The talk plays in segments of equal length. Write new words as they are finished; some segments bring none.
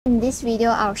this video,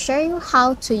 I'll show you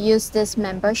how to use this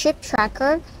membership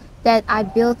tracker that I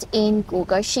built in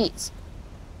Google Sheets.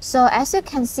 So as you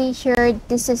can see here,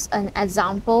 this is an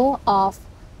example of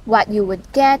what you would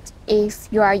get if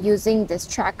you are using this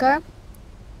tracker.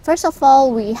 First of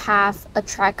all, we have a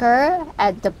tracker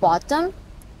at the bottom,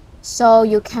 so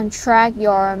you can track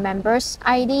your members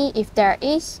ID if there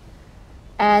is,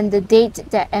 and the date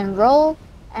they enroll,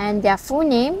 and their full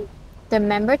name, the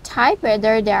member type,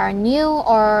 whether they are new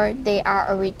or they are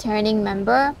a returning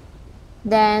member.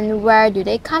 Then where do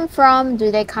they come from?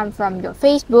 Do they come from your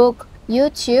Facebook,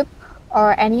 YouTube,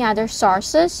 or any other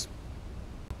sources?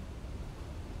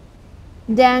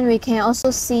 Then we can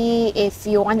also see if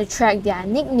you want to track their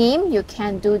nickname, you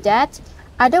can do that.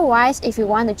 Otherwise, if you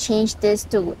want to change this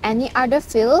to any other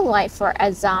field, like for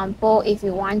example, if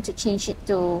you want to change it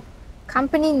to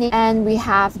company name, and we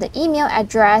have the email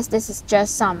address. This is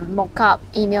just some mock-up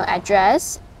email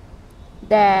address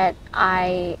that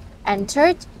I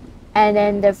entered, and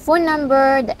then the phone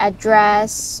number, the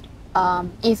address.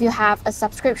 If you have a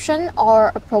subscription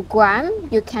or a program,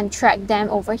 you can track them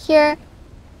over here,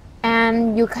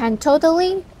 and you can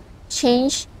totally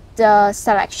change the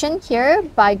selection here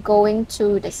by going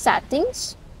to the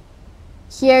settings.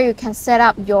 Here you can set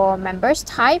up your members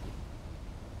type,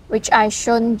 which I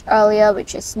shown earlier,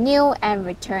 which is new and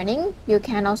returning. You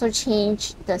can also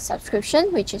change the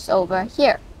subscription, which is over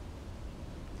here.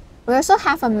 We also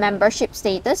have a membership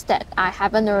status that I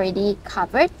haven't already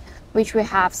covered, which we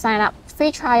have sign up,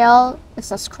 free trial,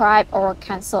 subscribe, or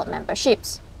cancel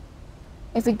memberships.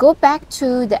 If we go back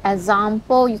to the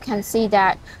example, you can see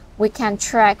that we can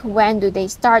track when do they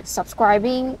start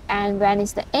subscribing and when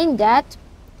is the end date.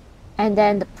 And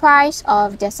then the price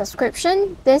of their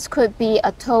subscription. This could be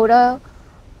a total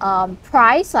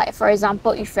price, like for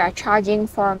example, if you are charging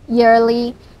for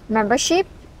yearly membership,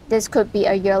 this could be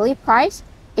a yearly price.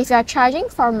 If you are charging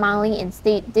for monthly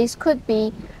instead, this could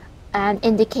be an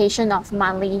indication of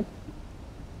monthly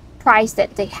price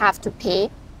that they have to pay.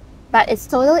 But it's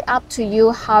totally up to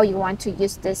you how you want to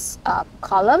use this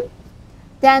column.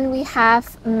 Then we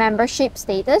have membership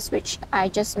status, which I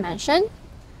just mentioned.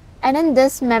 And then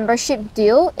this membership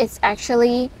due is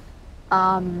actually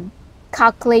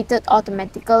calculated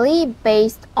automatically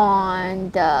based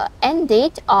on the end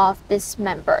date of these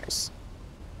members.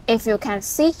 If you can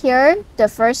see here, the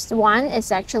first one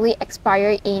is actually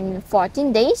expired in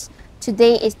 14 days.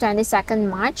 Today is 22nd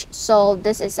March, so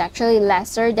this is actually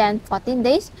lesser than 14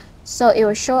 days. So it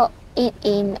will show it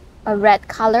in a red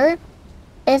color.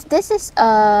 If this is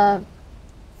a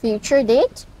future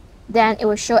date, then it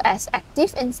will show as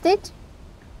active instead.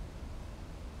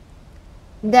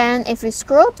 Then if we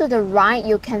scroll to the right,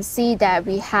 you can see that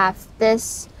we have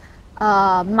this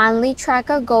monthly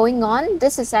tracker going on.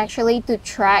 This is actually to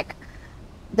track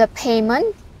the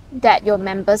payment that your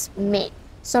members made.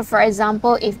 So for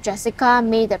example, if Jessica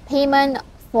made a payment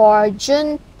for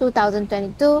June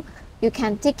 2022, you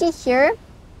can tick it here,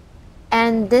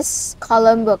 and this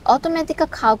column will automatically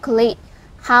calculate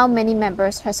how many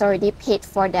members has already paid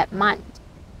for that month.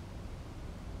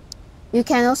 You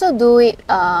can also do it,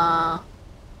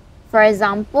 for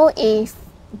example, if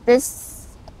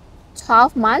this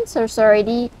 12 months is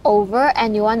already over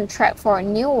and you want to track for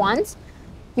new ones,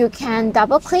 you can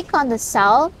double click on the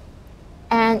cell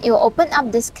and it will open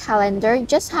up this calendar. You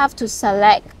just have to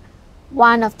select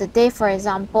one of the day. For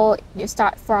example, you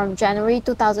start from January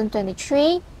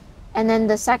 2023, and then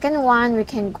the second one we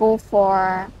can go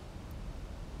for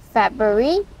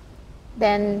February.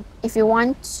 Then if you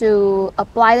want to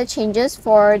apply the changes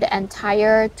for the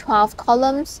entire 12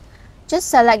 columns, just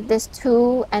select this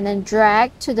two and then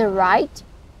drag to the right,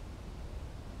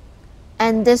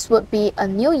 and this would be a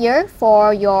new year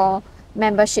for your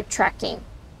membership tracking.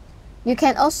 You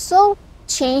can also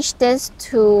change this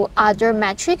to other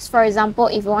metrics. For example,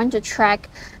 if you want to track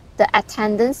the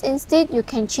attendance instead, you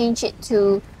can change it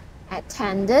to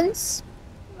attendance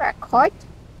record,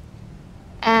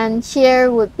 and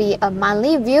here would be a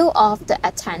monthly view of the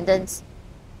attendance.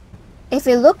 If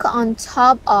you look on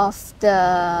top of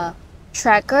the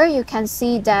tracker, you can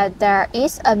see that there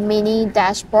is a mini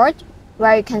dashboard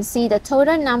where you can see the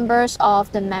total numbers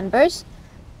of the members,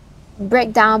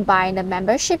 breakdown by the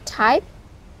membership type,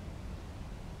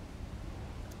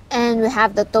 and we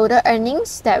have the total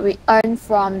earnings that we earn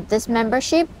from this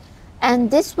membership,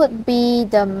 and this would be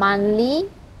the monthly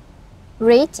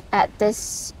rate at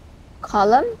this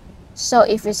column. So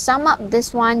if you sum up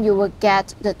this one, you will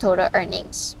get the total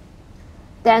earnings.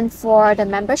 Then for the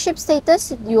membership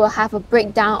status, you will have a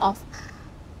breakdown of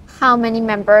how many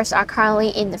members are currently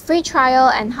in the free trial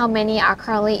and how many are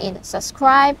currently in the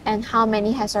subscribe and how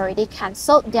many has already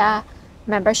cancelled their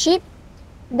membership.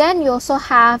 Then you also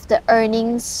have the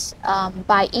earnings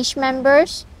by each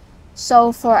members.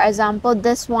 So for example,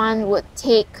 this one would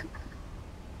take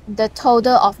the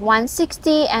total of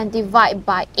 160 and divide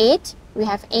by 8. We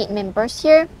have 8 members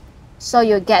here, so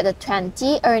you get the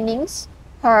 20 earnings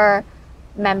per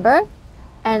member.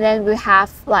 And then we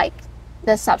have like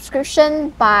the subscription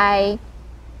by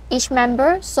each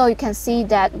member, so you can see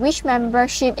that which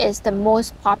membership is the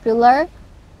most popular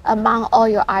among all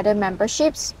your other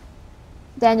memberships.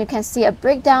 Then you can see a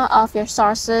breakdown of your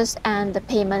sources and the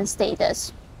payment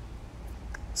status.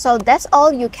 So that's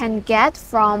all you can get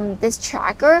from this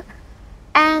tracker.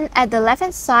 And at the left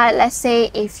hand side, let's say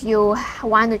if you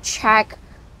want to check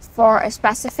for a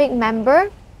specific member,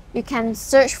 you can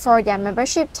search for their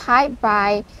membership type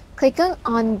by clicking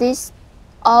on this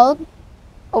all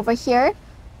over here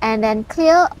and then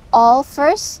clear all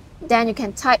first. Then you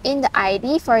can type in the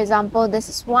ID. For example, this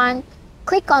is one.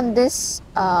 Click on this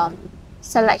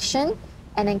selection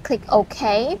and then click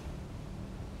OK.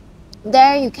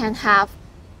 There you can have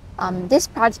this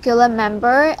particular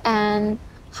member and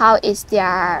how is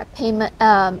their payment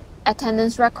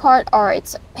attendance record or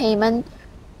its payment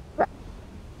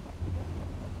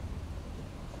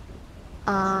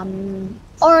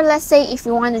or let's say if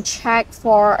you want to check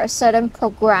for a certain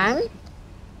program.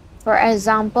 For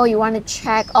example, you want to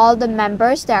check all the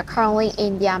members that are currently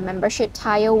in their membership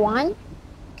tier 1. You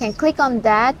can click on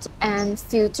that and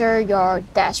filter your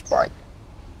dashboard.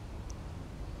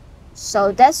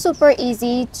 So that's super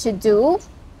easy to do.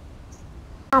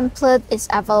 Template is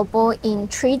available in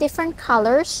 3 different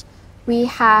colors. We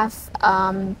have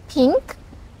pink,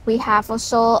 we have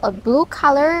also a blue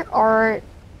color, or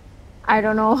I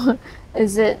don't know,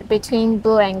 is it between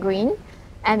blue and green?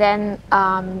 And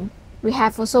then we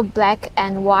have also black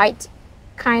and white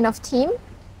kind of theme.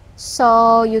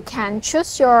 So you can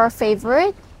choose your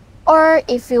favorite, or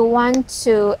if you want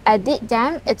to edit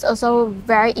them, it's also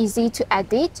very easy to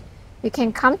edit. You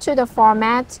can come to the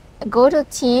format, go to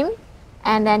theme,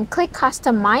 and then click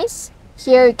customize.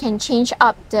 Here you can change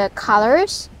up the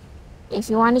colors.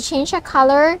 If you want to change a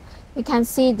color, you can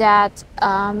see that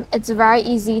it's very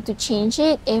easy to change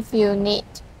it if you need.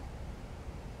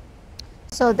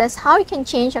 So that's how you can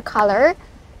change a color.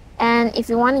 And if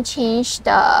you want to change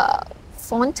the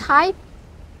font type,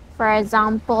 for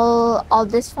example, all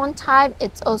this font type,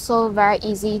 it's also very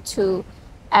easy to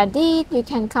edit. You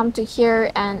can come to here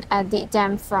and edit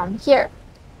them from here.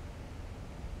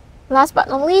 Last but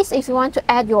not least, if you want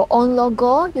to add your own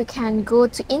logo, you can go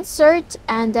to insert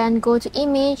and then go to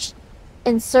image,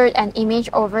 insert an image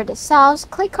over the cells,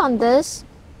 click on this,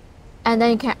 and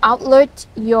then you can upload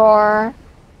your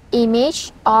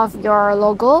image of your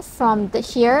logo from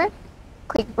here.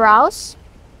 Click browse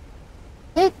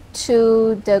it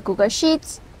to the Google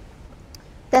Sheets.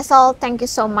 That's all. Thank you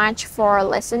so much for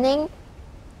listening.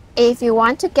 If you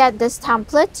want to get this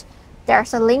template,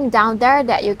 there's a link down there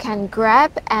that you can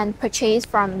grab and purchase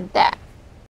from there.